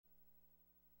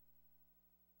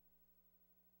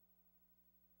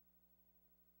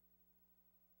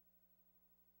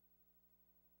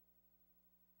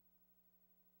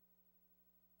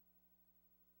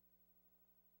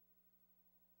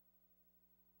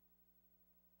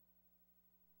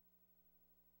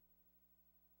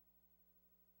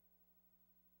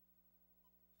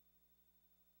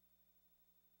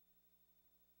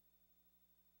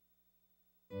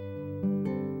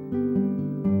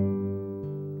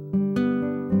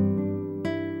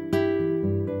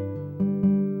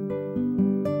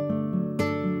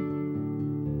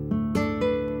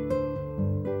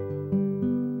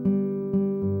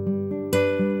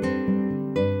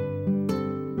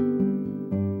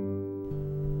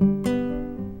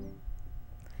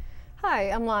Hi,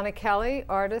 I'm Lonna Kelly,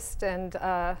 artist and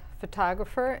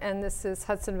photographer, and this is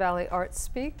Hudson Valley Art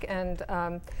Speak. And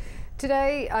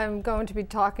today I'm going to be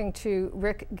talking to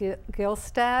Rick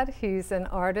Gilstad. He's an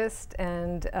artist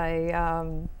and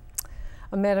a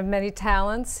man of many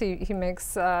talents. He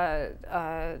makes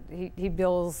he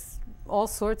builds all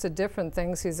sorts of different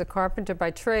things. He's a carpenter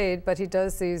by trade, but he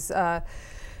does these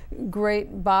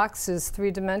great boxes,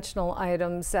 three-dimensional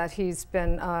items that he's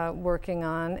been working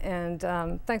on.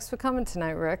 And thanks for coming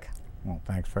tonight, Rick. Well,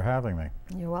 thanks for having me.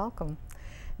 You're welcome.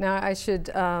 Now, I should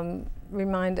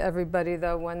remind everybody,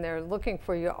 though, when they're looking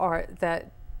for your art,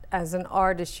 that as an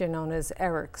artist, you're known as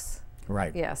ERIX.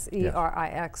 Right. Yes,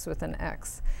 E-R-I-X with an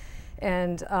X.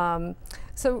 And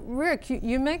so, Rick,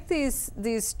 you make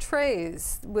these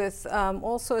trays with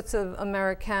all sorts of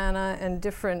Americana and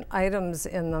different items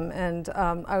in them. And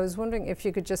I was wondering if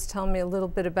you could just tell me a little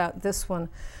bit about this one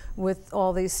with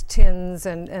all these tins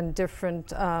and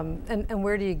different, and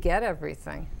where do you get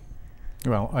everything?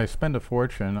 Well, I spend a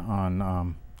fortune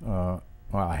on, well,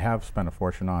 I have spent a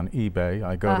fortune on eBay.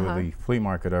 I go to the flea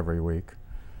market every week.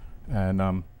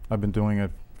 And I've been doing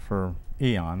it for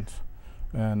eons.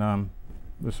 And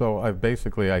so I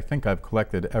think I've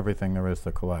collected everything there is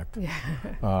to collect.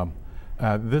 Yeah.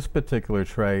 This particular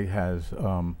tray has,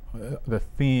 the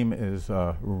theme is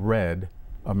red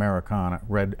Americana,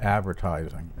 red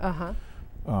advertising.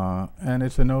 And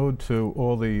it's an ode to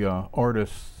all the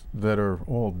artists that are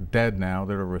all dead now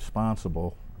that are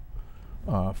responsible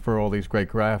for all these great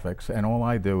graphics. And all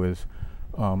I do is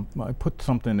I put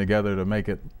something together to make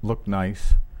it look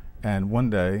nice. And one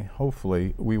day,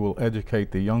 hopefully, we will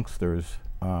educate the youngsters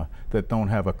that don't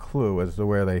have a clue as to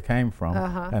where they came from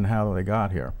and how they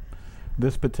got here.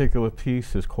 This particular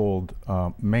piece is called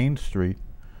Main Street,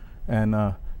 and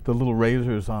the little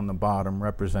razors on the bottom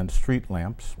represent street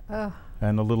lamps,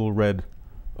 and the little red,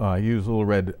 use little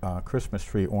red Christmas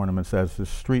tree ornaments as the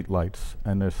street lights,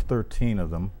 and there's 13 of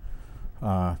them,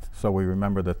 so we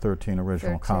remember the 13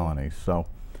 original colonies. So.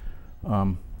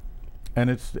 And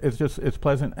it's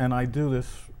pleasant, and I do this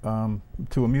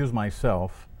to amuse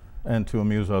myself and to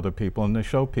amuse other people and to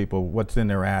show people what's in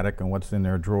their attic and what's in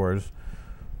their drawers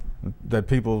that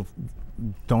people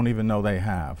don't even know they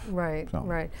have. Right, so.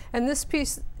 Right. And this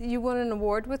piece, you won an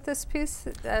award with this piece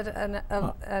at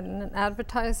an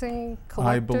advertising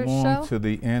collector's show? I belong to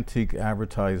the Antique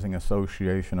Advertising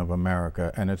Association of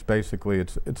America, and it's basically,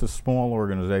 it's a small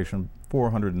organization,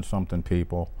 400 and something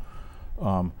people.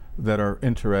 That are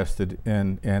interested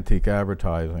in antique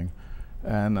advertising,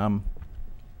 and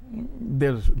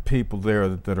there's people there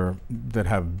that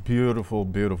have beautiful,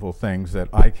 beautiful things that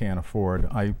I can't afford.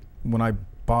 When I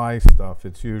buy stuff,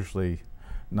 it's usually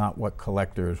not what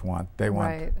collectors want. They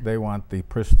want the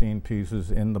pristine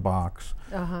pieces in the box.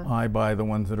 I buy the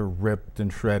ones that are ripped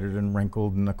and shredded and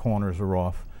wrinkled and the corners are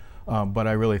off. But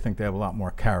I really think they have a lot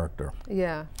more character.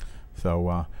 Yeah.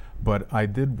 So. But I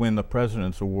did win the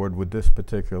President's Award with this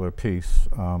particular piece.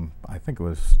 I think it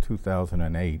was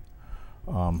 2008.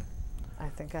 I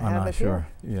think I have it here. I'm not sure.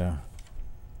 Yeah.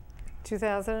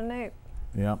 2008.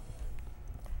 Yep.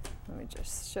 Let me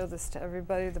just show this to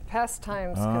everybody. The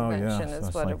Pastimes Convention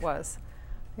is what it was.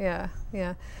 Yeah,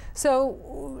 yeah.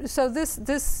 So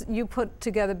this you put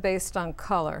together based on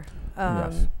color.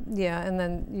 Yes. Yeah, and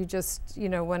then you just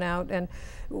went out and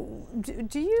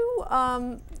do you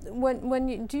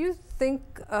do you think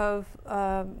of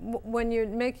when you're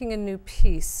making a new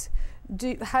piece?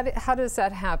 How does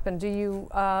that happen? Do you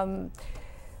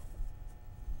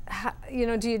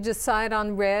do you decide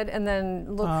on red and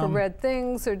then look for red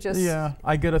things, or just? Yeah,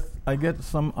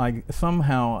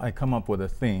 somehow I come up with a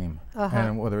theme,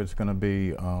 and whether it's going to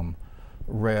be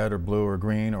red or blue or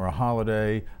green or a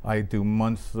holiday. I do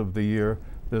months of the year.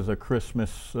 There's a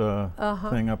Christmas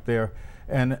thing up there,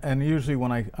 and usually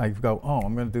when I go, oh,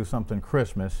 I'm going to do something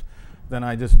Christmas, then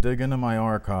I just dig into my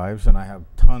archives, and I have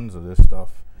tons of this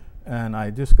stuff, and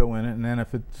I just go in it, and then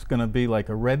if it's going to be like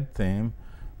a red theme,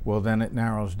 well, then it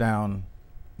narrows down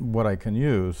what I can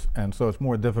use, and so it's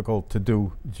more difficult to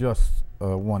do just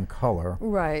one color.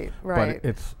 Right, right. But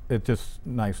it's just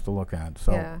nice to look at.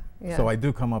 So, so I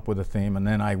do come up with a theme, and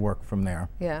then I work from there.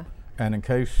 Yeah. And in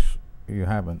case you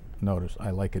haven't noticed, I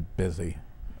like it busy.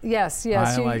 Yes,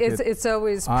 yes. It's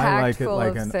always packed full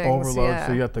of things. I like it like an overload,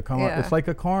 so you have to come up. It's like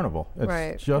a carnival.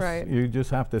 It's you just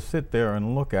have to sit there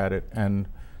and look at it and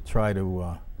try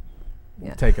to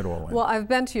take it all in. Well, I've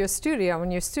been to your studio,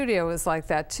 and your studio is like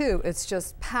that too. It's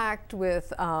just packed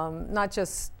with not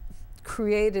just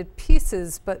created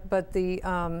pieces, but the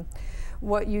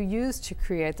what you use to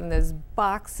create them. There's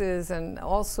boxes and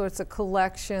all sorts of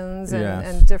collections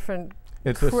and different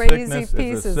crazy pieces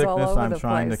it's a sickness all over I'm the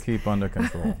trying place. to keep under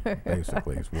control,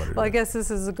 basically, is what it is. Well, I guess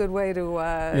this is a good way to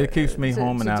it keeps me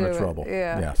home and out of trouble.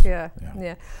 Yeah, yes.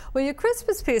 yeah. Well, your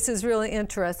Christmas piece is really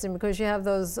interesting because you have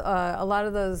those a lot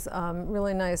of those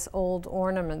really nice old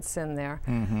ornaments in there,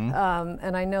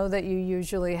 and I know that you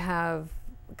usually have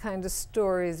kind of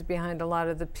stories behind a lot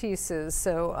of the pieces.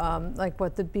 So, like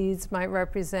what the beads might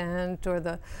represent, or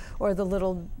the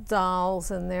little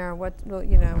dolls in there. What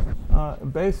you know.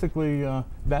 Basically,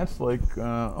 that's like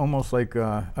almost like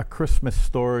a Christmas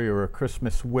story or a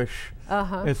Christmas wish.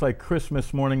 It's like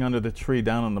Christmas morning under the tree.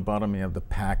 Down on the bottom, you have the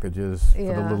packages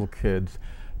for the little kids.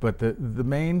 But the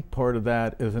main part of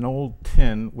that is an old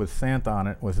tin with Santa on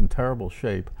it. It was in terrible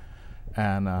shape,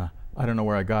 and I don't know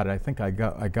where I got it. I think I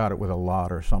got it with a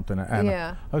lot or something. And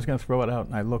I was going to throw it out,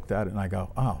 and I looked at it and I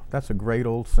go, oh, that's a great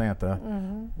old Santa.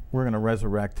 We're going to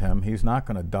resurrect him. He's not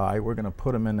going to die. We're going to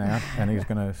put him in there, and he's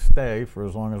going to stay for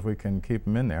as long as we can keep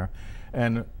him in there.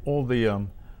 And all the,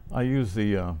 I use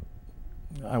the,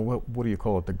 what do you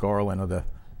call it? The garland or the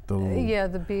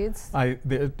beads. They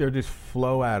just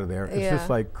flow out of there. It's just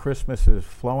like Christmas is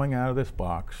flowing out of this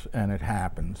box, and it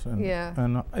happens. And,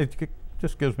 and it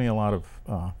just gives me a lot of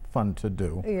fun to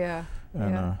do.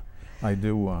 And I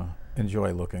do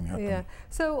enjoy looking at them.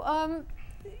 So,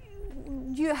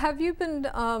 have you been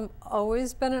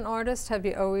always been an artist? Have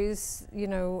you always, you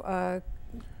know?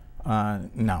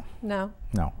 No. No.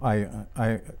 No.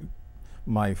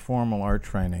 My formal art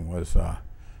training was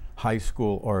high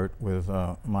school art with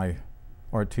my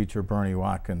art teacher Bernie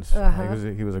Watkins.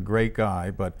 He was a great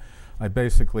guy, but I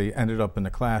basically ended up in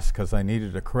the class because I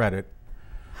needed a credit.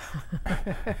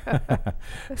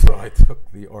 So I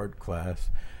took the art class,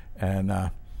 and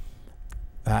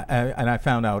I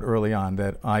found out early on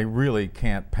that I really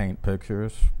can't paint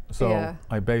pictures. So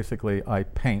I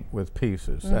paint with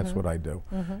pieces. That's what I do.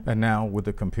 And now with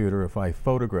the computer, if I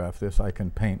photograph this, I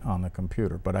can paint on the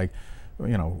computer. But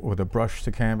you know, with a brush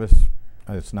to canvas,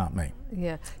 it's not me.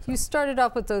 So. You started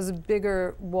off with those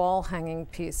bigger wall hanging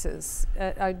pieces.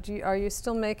 Are you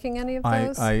still making any of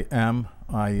those? I am.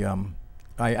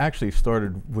 I actually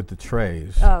started with the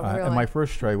trays. Really? And my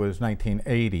first tray was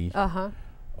 1980.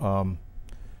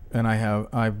 And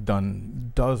I've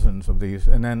done dozens of these,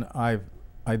 and then I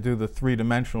do the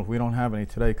three-dimensional. We don't have any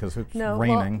today because it's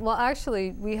raining. Well,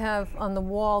 actually, we have on the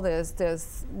wall.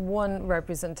 There's one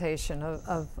representation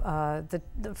of the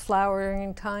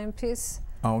flowering time piece.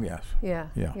 Oh yes. Yeah.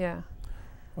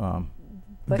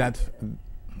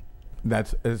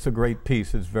 It's a great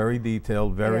piece. It's very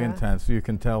detailed, very intense. You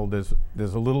can tell there's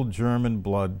a little German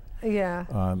blood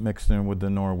mixed in with the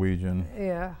Norwegian.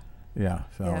 So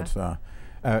it's I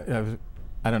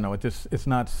don't know. It's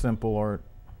not simple art,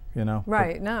 you know.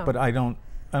 Right. But I don't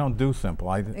do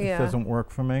simple. It doesn't work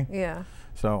for me.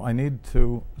 So I need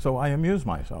to. So I amuse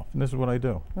myself, and this is what I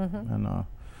do. And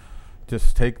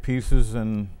just take pieces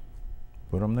and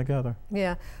put them together.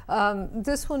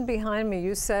 This one behind me,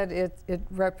 you said it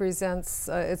represents,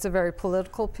 it's a very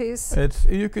political piece.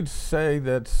 You could say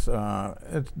that's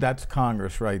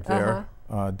Congress right there,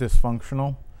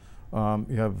 dysfunctional.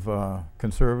 You have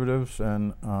conservatives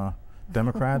and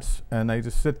Democrats, and they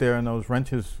just sit there, and those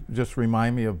wrenches just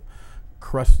remind me of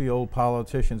crusty old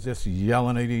politicians just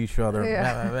yelling at each other,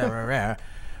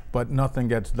 but nothing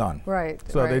gets done.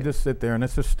 So they just sit there, and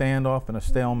it's a standoff and a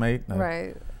stalemate.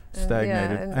 And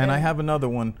stagnated. And I have another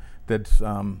one that's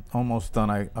almost done.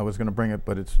 I was going to bring it,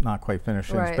 but it's not quite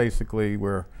finished. It's basically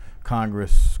where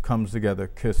Congress comes together,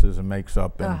 kisses, and makes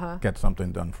up and gets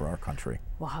something done for our country.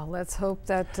 Wow, let's hope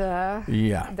that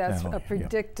that's a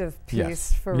predictive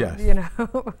piece for, you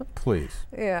know. Please.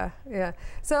 So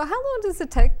how long does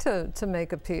it take to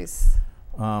make a piece?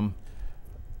 You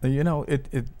know,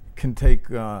 it can take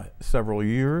several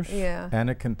years, and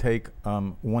it can take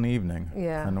one evening.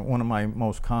 And one of my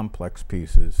most complex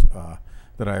pieces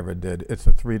that I ever did, it's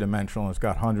a three-dimensional, it's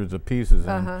got hundreds of pieces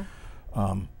in.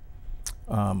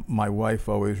 My wife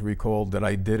always recalled that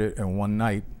I did it in one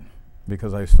night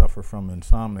because I suffer from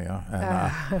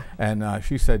insomnia, and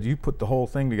she said, you put the whole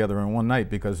thing together in one night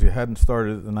because you hadn't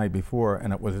started it the night before,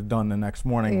 and it was done the next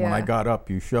morning. When I got up,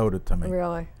 you showed it to me.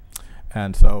 Really?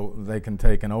 And so they can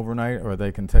take an overnight, or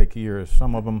they can take years.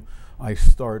 Some of them I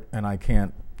start and I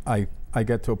can't, I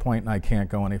get to a point and I can't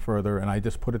go any further, and I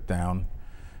just put it down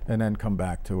and then come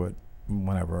back to it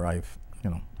whenever I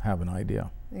have an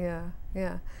idea.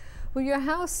 Well, your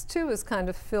house too is kind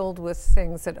of filled with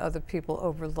things that other people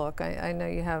overlook. I know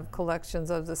you have collections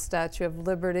of the Statue of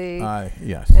Liberty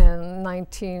and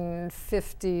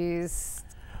 1950s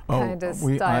kind of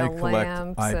style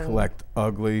lamps. I collect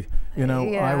ugly. You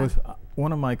know,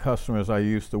 one of my customers I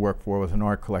used to work for was an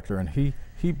art collector, and he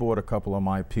he bought a couple of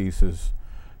my pieces,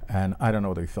 and I don't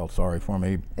know that he felt sorry for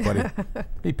me, but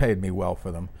he paid me well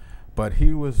for them. But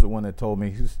he was the one that told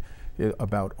me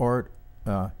about art.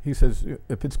 He says,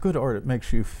 if it's good art, it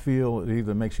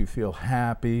either makes you feel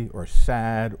happy or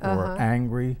sad or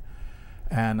angry.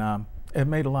 And it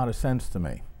made a lot of sense to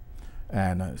me.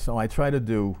 And so I try to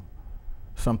do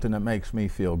something that makes me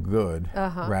feel good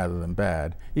rather than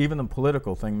bad. Even the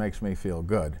political thing makes me feel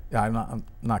good. I'm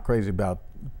not crazy about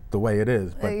the way it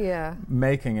is, but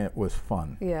making it was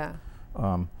fun. Yeah.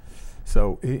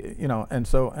 So, you know,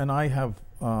 and I have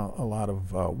a lot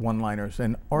of one-liners,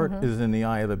 and art is in the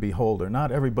eye of the beholder.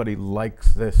 Not everybody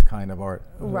likes this kind of art.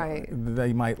 Right.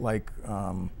 They might like,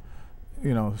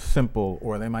 you know, simple,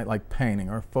 or they might like painting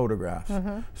or photographs.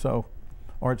 So,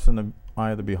 art's in the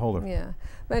eye of the beholder. Yeah.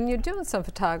 And you're doing some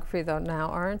photography though now,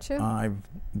 aren't you? I've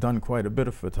done quite a bit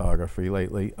of photography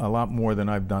lately, a lot more than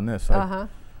I've done this. And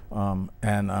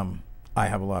I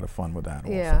have a lot of fun with that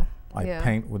also. I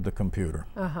paint with the computer.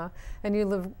 And you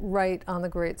live right on the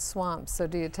Great Swamp, so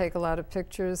do you take a lot of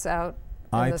pictures out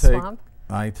in the swamp?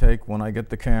 When I get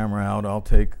the camera out, I'll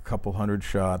take a couple hundred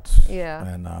shots.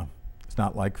 And it's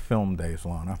not like film days,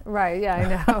 Lonna. Right, yeah, I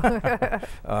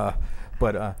know.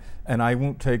 And I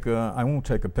won't take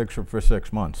a picture for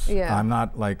 6 months. I'm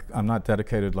not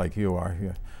dedicated like you are.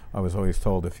 I was always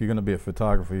told, if you're going to be a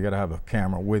photographer, you got to have a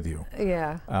camera with you.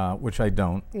 Which I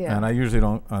don't. And I usually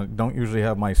don't usually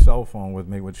have my cell phone with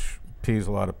me, which pees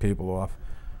a lot of people off.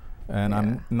 And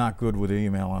I'm not good with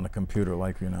email on a computer,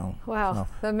 like you know. Wow, so.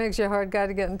 That makes you a hard guy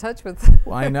to get in touch with.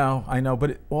 Well, I know,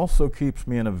 but it also keeps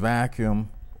me in a vacuum.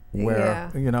 Where,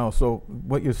 you know, so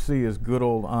what you see is good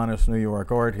old honest New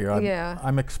York art here.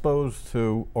 I'm exposed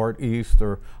to Art East,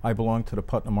 or I belong to the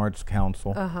Putnam Arts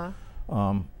Council.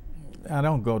 I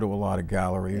don't go to a lot of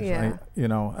galleries. You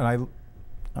know, and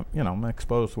I'm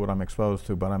exposed to what I'm exposed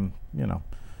to, but you know,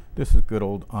 this is good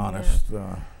old honest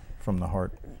from the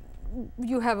heart.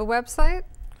 You have a website?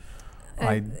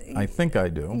 I think I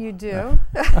do. You do?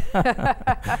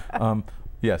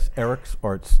 Yes,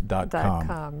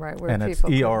 ERIXarts.com. Right, where and it's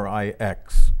people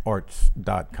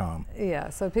ERIXarts.com.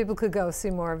 Yeah, so people could go see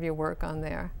more of your work on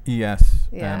there. Yes,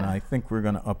 and I think we're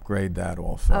going to upgrade that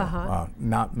also.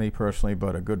 Not me personally,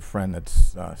 but a good friend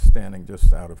that's standing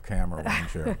just out of camera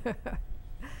range here.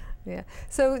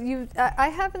 So I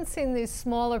haven't seen these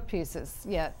smaller pieces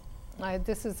yet.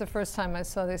 This is the first time I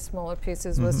saw these smaller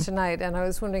pieces was tonight, and I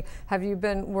was wondering, have you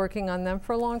been working on them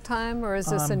for a long time, or is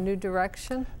this a new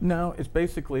direction? No, it's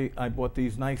basically, I bought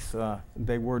these nice,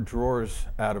 they were drawers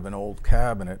out of an old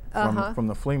cabinet from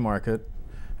the flea market,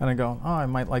 and I go, oh, I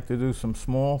might like to do some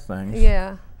small things.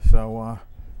 So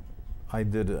I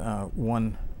did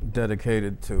one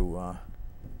dedicated to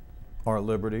our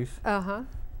liberties,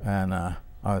 and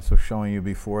I was showing you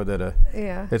before that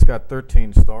it's got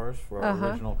 13 stars for our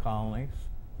original colonies.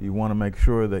 You want to make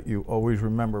sure that you always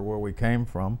remember where we came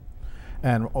from,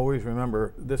 and always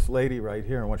remember this lady right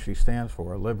here and what she stands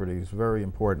for. Liberty is very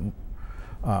important.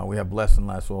 We have less and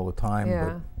less all the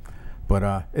time,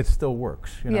 but it still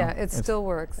works. You know? It still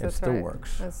works. It still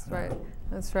works. That's right.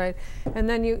 That's right. And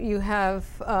then you have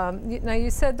now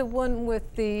you said the one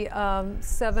with the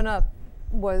 7-Up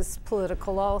was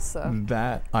political also.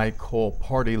 That I call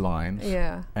party lines.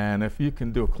 And if you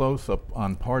can do a close-up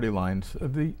on party lines,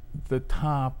 the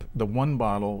top, the one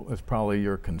bottle is probably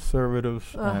your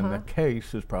conservatives, and the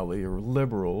case is probably your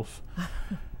liberals.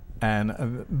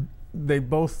 And they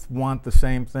both want the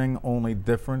same thing, only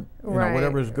different. You know,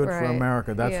 whatever is good for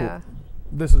America, that's what,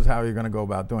 this is how you're going to go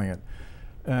about doing it.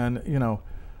 And, you know,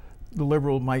 the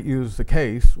liberal might use the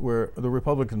case where the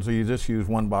Republicans, you just use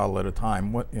one bottle at a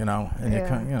time. What, you know, and you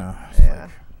can, you know.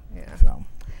 So.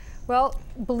 Well,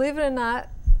 believe it or not,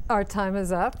 our time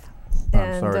is up.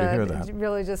 I'm sorry to hear that. It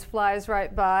really just flies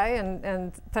right by.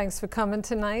 And thanks for coming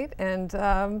tonight.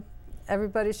 And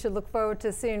everybody should look forward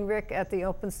to seeing Rick at the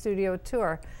Open Studio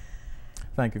Tour.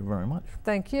 Thank you very much.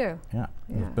 Thank you.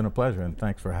 It's been a pleasure, and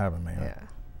thanks for having me.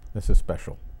 This is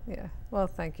special. Well,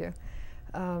 thank you.